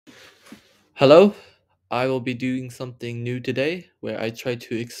Hello, I will be doing something new today where I try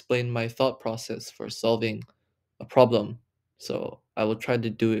to explain my thought process for solving a problem. So I will try to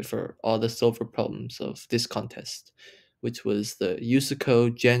do it for all the silver problems of this contest, which was the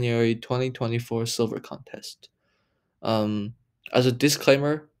USACO January 2024 silver contest. Um, as a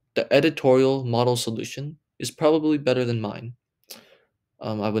disclaimer, the editorial model solution is probably better than mine.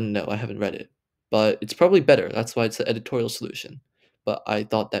 I wouldn't know, I haven't read it. But it's probably better, that's why it's the editorial solution. But I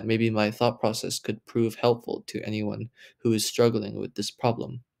thought that maybe my thought process could prove helpful to anyone who is struggling with this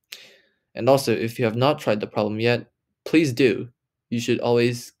problem. And also, if you have not tried the problem yet, please do. You should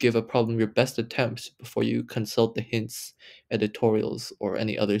always give a problem your best attempt before you consult the hints, editorials, or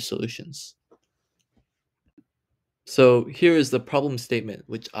any other solutions. So here is the problem statement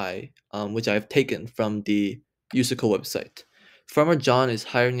which I've taken from the USACO website. Farmer John is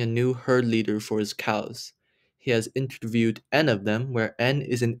hiring a new herd leader for his cows. He has interviewed n of them, where n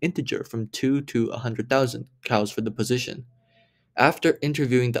is an integer from 2 to 100,000 cows for the position. After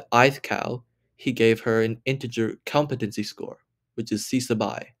interviewing the ith cow, he gave her an integer competency score, which is C sub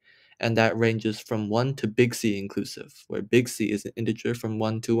I, and that ranges from 1 to big C inclusive, where big C is an integer from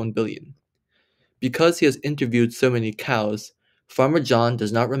 1 to 1 billion. Because he has interviewed so many cows, Farmer John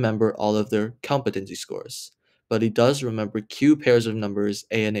does not remember all of their competency scores, but he does remember Q pairs of numbers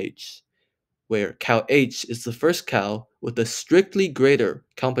A and H, where cow H is the first cow with a strictly greater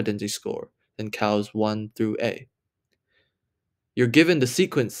competency score than cows 1 through A. You're given the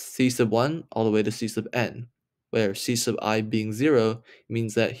sequence C sub 1 all the way to C sub n, where C sub I being 0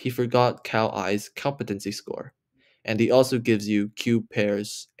 means that he forgot cow I's competency score, and he also gives you Q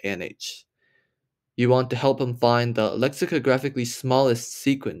pairs A and H. You want to help him find the lexicographically smallest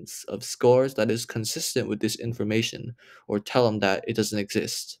sequence of scores that is consistent with this information, or tell him that it doesn't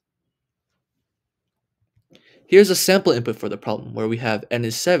exist. Here's a sample input for the problem where we have n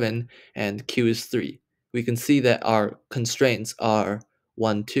is 7 and q is 3. We can see that our constraints are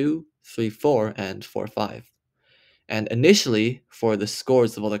 1, 2, 3, 4, and 4, 5. And initially, for the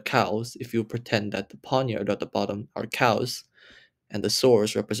scores of all the cows, if you pretend that the poniard at the bottom are cows, and the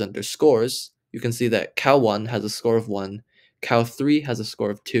sores represent their scores, you can see that cow 1 has a score of 1, cow 3 has a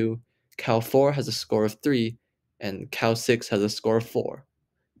score of 2, cow 4 has a score of 3, and cow 6 has a score of 4.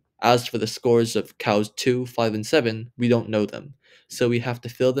 As for the scores of cows 2, 5, and 7, we don't know them, so we have to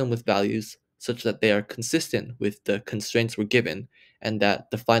fill them with values such that they are consistent with the constraints we're given, and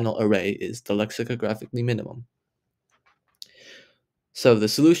that the final array is the lexicographically minimum. So the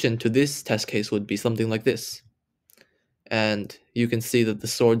solution to this test case would be something like this. And you can see that the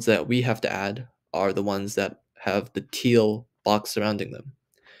swords that we have to add are the ones that have the teal box surrounding them.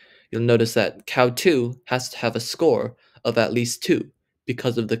 You'll notice that cow 2 has to have a score of at least 2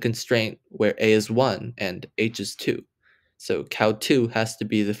 because of the constraint where A is 1 and H is 2. So cow 2 has to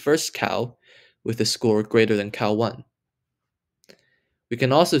be the first cow with a score greater than cow 1. We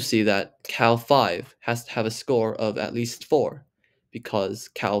can also see that cow 5 has to have a score of at least 4 because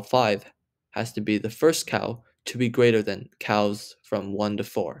cow 5 has to be the first cow to be greater than cows from 1 to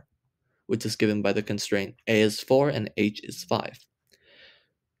 4, which is given by the constraint A is 4 and H is 5.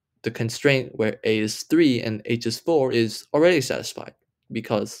 The constraint where A is 3 and H is 4 is already satisfied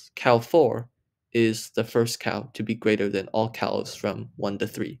because cow 4 is the first cow to be greater than all cows from 1 to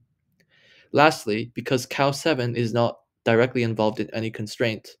 3. Lastly, because cow 7 is not directly involved in any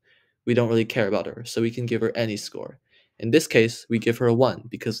constraint, we don't really care about her, so we can give her any score. In this case, we give her a 1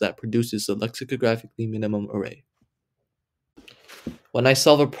 because that produces a lexicographically minimum array. When I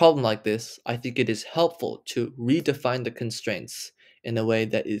solve a problem like this, I think it is helpful to redefine the constraints in a way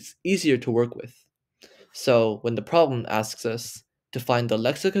that is easier to work with. So when the problem asks us to find the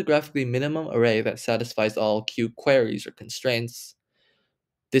lexicographically minimum array that satisfies all Q queries or constraints,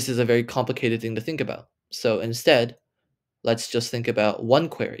 this is a very complicated thing to think about. So instead, let's just think about one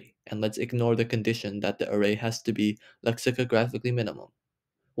query, and let's ignore the condition that the array has to be lexicographically minimum.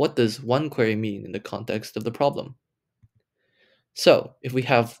 What does one query mean in the context of the problem? So if we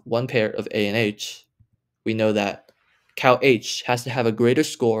have one pair of A and H, we know that cow H has to have a greater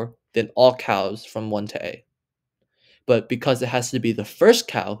score than all cows from 1 to A. But because it has to be the first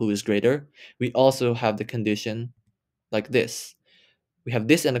cow who is greater, we also have the condition like this. We have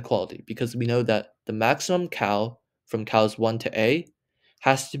this inequality because we know that the maximum cow from cows 1 to A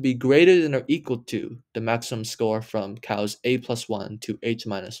has to be greater than or equal to the maximum score from cows A plus 1 to H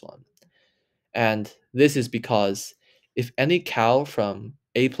minus 1. And this is because if any cow from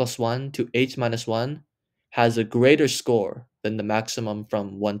A plus 1 to H minus 1 has a greater score than the maximum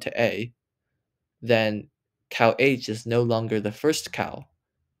from 1 to A, then cow H is no longer the first cow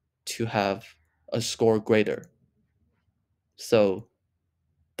to have a score greater. So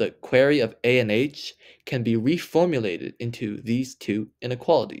the query of A and H can be reformulated into these two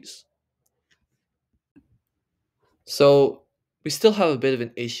inequalities. So we still have a bit of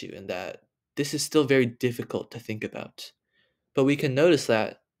an issue in that this is still very difficult to think about. But we can notice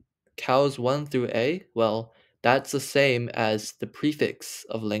that cows 1 through A, well, that's the same as the prefix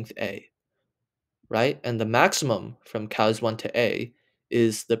of length A, right? And the maximum from cows 1 to A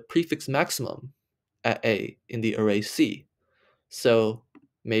is the prefix maximum at A in the array C. So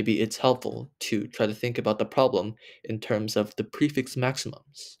maybe it's helpful to try to think about the problem in terms of the prefix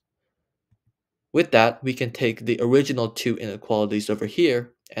maximums. With that, we can take the original two inequalities over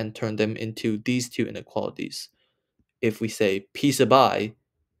here and turn them into these two inequalities. If we say P sub I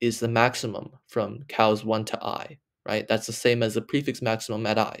is the maximum from cows 1 to I, right? That's the same as the prefix maximum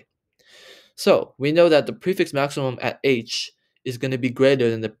at I. So we know that the prefix maximum at H is going to be greater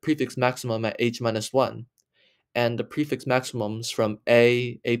than the prefix maximum at H minus 1. And the prefix maximums from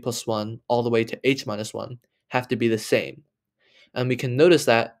A plus 1, all the way to H minus 1 have to be the same. And we can notice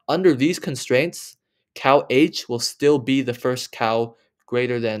that under these constraints, cow H will still be the first cow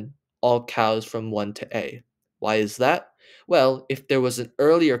greater than all cows from 1 to A. Why is that? Well, if there was an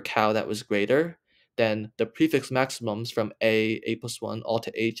earlier cow that was greater, then the prefix maximums from A plus 1, all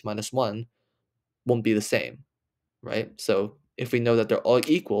to H minus 1 won't be the same, right? So if we know that they're all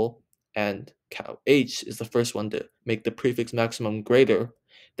equal and cow H is the first one to make the prefix maximum greater,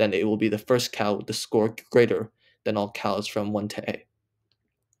 then it will be the first cow with the score greater than all cows from 1 to A.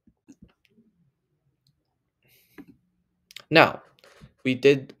 Now, we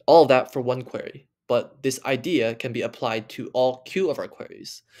did all that for one query, but this idea can be applied to all Q of our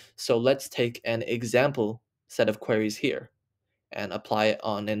queries. So let's take an example set of queries here and apply it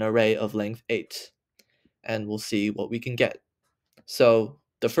on an array of length 8, and we'll see what we can get. So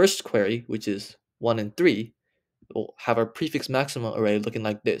the first query, which is 1 and 3, will have our prefix maximum array looking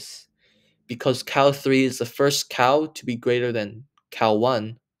like this. Because cow 3 is the first cow to be greater than cow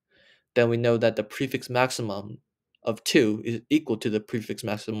 1, then we know that the prefix maximum of 2 is equal to the prefix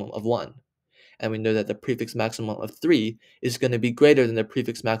maximum of 1. And we know that the prefix maximum of 3 is going to be greater than the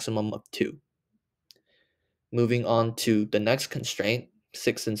prefix maximum of 2. Moving on to the next constraint,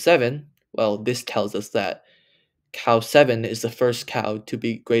 6 and 7, well, this tells us that cow 7 is the first cow to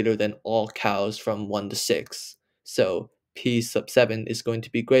be greater than all cows from 1 to 6. So P sub 7 is going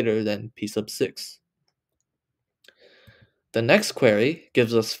to be greater than P sub 6. The next query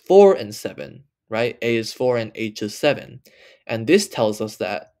gives us 4 and 7, right? A is 4 and H is 7. And this tells us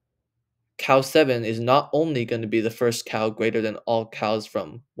that cow 7 is not only going to be the first cow greater than all cows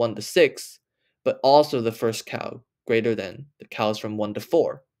from 1 to 6, but also the first cow greater than the cows from 1 to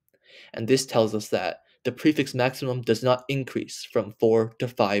 4. And this tells us that the prefix maximum does not increase from 4 to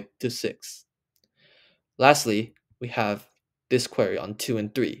 5 to 6. Lastly, we have this query on 2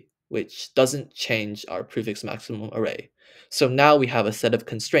 and 3, which doesn't change our prefix maximum array. So now we have a set of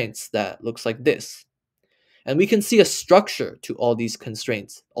constraints that looks like this. And we can see a structure to all these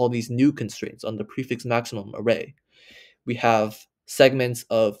constraints, all these new constraints on the prefix maximum array. We have segments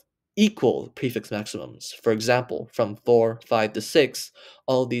of equal prefix maximums. For example, from 4, 5 to 6,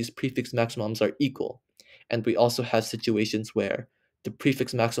 all these prefix maximums are equal. And we also have situations where the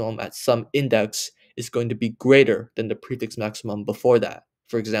prefix maximum at some index is going to be greater than the prefix maximum before that.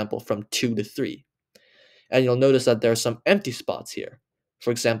 For example, from 2 to 3. And you'll notice that there are some empty spots here.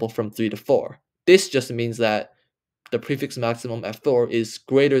 For example, from 3 to 4. This just means that the prefix maximum at 4 is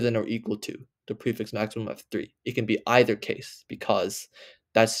greater than or equal to the prefix maximum of 3. It can be either case because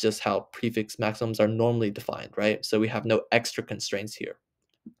that's just how prefix maximums are normally defined, right? So we have no extra constraints here.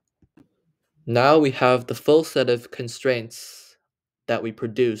 Now we have the full set of constraints that we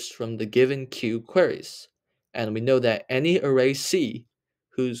produced from the given Q queries. And we know that any array C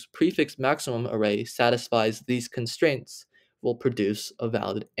whose prefix maximum array satisfies these constraints will produce a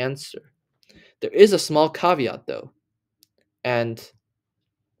valid answer. There is a small caveat though, and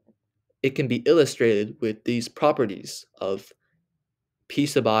it can be illustrated with these properties of P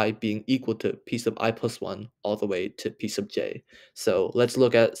sub I being equal to P sub I plus 1 all the way to P sub j. So let's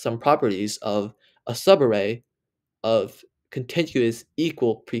look at some properties of a subarray of contiguous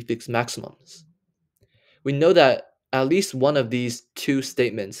equal prefix maximums. We know that at least one of these two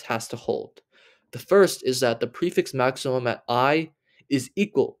statements has to hold. The first is that the prefix maximum at I is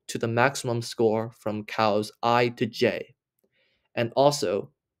equal to the maximum score from cows I to j. And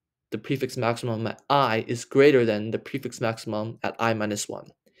also, the prefix maximum at I is greater than the prefix maximum at I minus 1.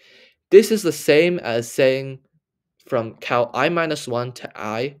 This is the same as saying from cow I minus 1 to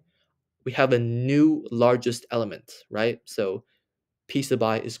I, we have a new largest element, right? So P sub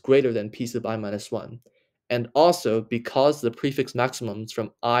I is greater than P sub I minus 1. And also, because the prefix maximums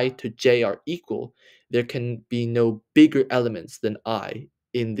from I to j are equal, there can be no bigger elements than I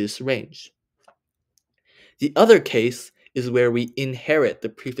in this range. The other case is where we inherit the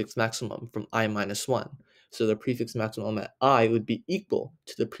prefix maximum from I minus 1. So the prefix maximum at I would be equal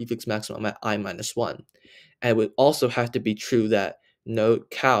to the prefix maximum at I minus 1. And it would also have to be true that no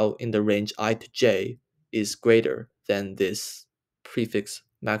cow in the range I to j is greater than this prefix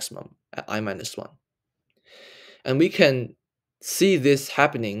maximum at I minus 1. And we can see this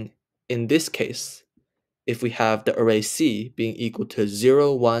happening in this case if we have the array C being equal to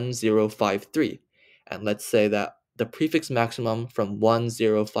 0, 1, 0, 5, 3. And let's say that the prefix maximum from 1,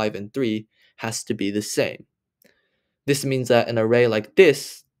 0, 5, and 3 has to be the same. This means that an array like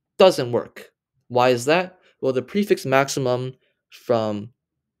this doesn't work. Why is that? Well, the prefix maximum from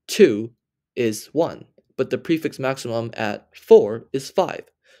 2 is 1, but the prefix maximum at 4 is 5.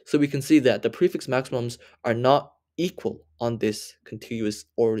 So we can see that the prefix maximums are not equal on this contiguous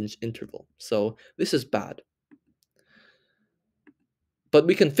orange interval. So this is bad. But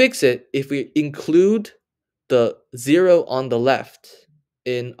we can fix it if we include the 0 on the left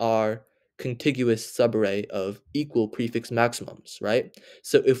in our contiguous subarray of equal prefix maximums, right?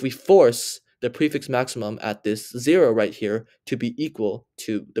 So if we force the prefix maximum at this 0 right here to be equal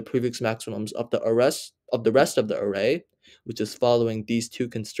to the prefix maximums of the rest of the array, which is following these two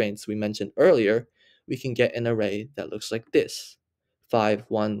constraints we mentioned earlier, we can get an array that looks like this: 5,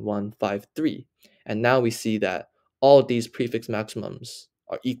 1, 1, 5, 3. And now we see that all these prefix maximums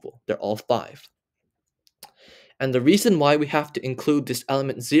are equal. They're all 5. And the reason why we have to include this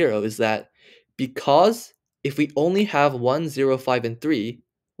element 0 is that because if we only have 1, 0, 5, and 3,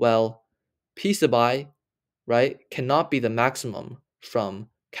 well, p sub I, right, cannot be the maximum from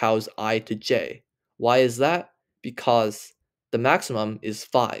cows I to j. Why is that? Because the maximum is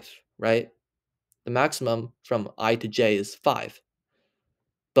 5, right? The maximum from I to j is 5.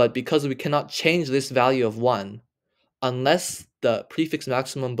 But because we cannot change this value of 1, unless the prefix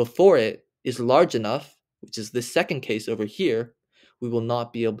maximum before it is large enough, which is the second case over here, we will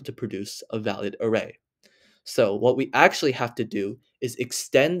not be able to produce a valid array. So what we actually have to do is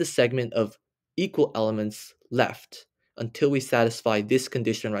extend the segment of equal elements left until we satisfy this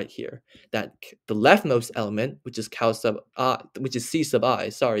condition right here, that the leftmost element, which is C sub I,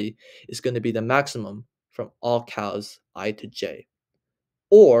 is going to be the maximum from all cows I to j,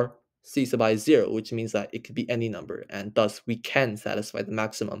 or C sub I is 0, which means that it could be any number, and thus we can satisfy the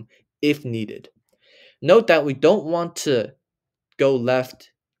maximum if needed. Note that we don't want to go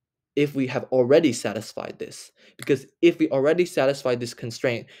left if we have already satisfied this, because if we already satisfied this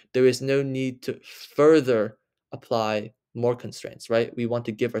constraint, there is no need to further apply more constraints, right? We want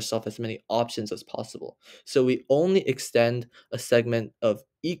to give ourselves as many options as possible. So we only extend a segment of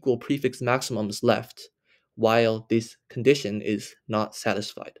equal prefix maximums left while this condition is not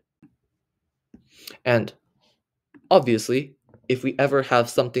satisfied. And obviously, if we ever have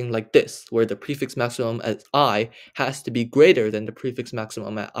something like this, where the prefix maximum at I has to be greater than the prefix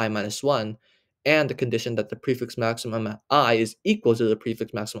maximum at I minus 1, and the condition that the prefix maximum at I is equal to the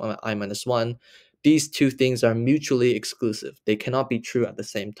prefix maximum at I minus 1, these two things are mutually exclusive. They cannot be true at the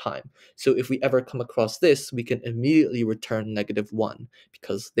same time. So if we ever come across this, we can immediately return -1,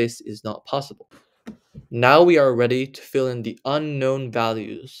 because this is not possible. Now we are ready to fill in the unknown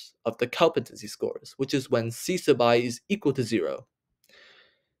values of the Cowmpetency scores, which is when C sub I is equal to 0.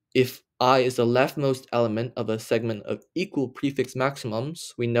 If I is the leftmost element of a segment of equal prefix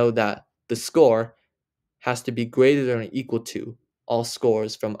maximums, we know that the score has to be greater than or equal to all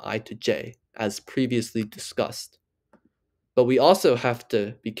scores from I to j, as previously discussed. But we also have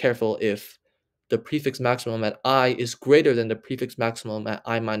to be careful if the prefix maximum at I is greater than the prefix maximum at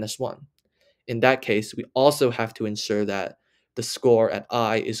I minus 1. In that case, we also have to ensure that the score at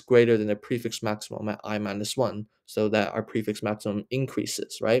I is greater than the prefix maximum at I minus 1, so that our prefix maximum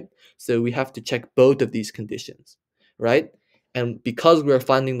increases, right? So we have to check both of these conditions, right? And because we're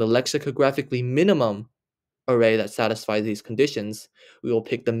finding the lexicographically minimum array that satisfies these conditions, we will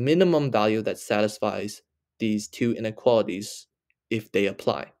pick the minimum value that satisfies these two inequalities if they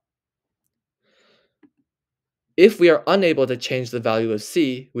apply. If we are unable to change the value of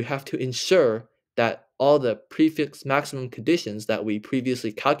C, we have to ensure that all the prefix maximum conditions that we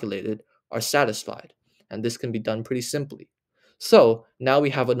previously calculated are satisfied, and this can be done pretty simply. So now we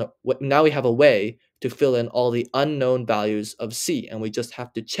have a way to fill in all the unknown values of C, and we just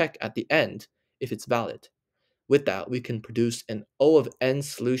have to check at the end if it's valid. With that, we can produce an O of n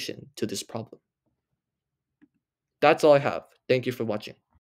solution to this problem. That's all I have. Thank you for watching.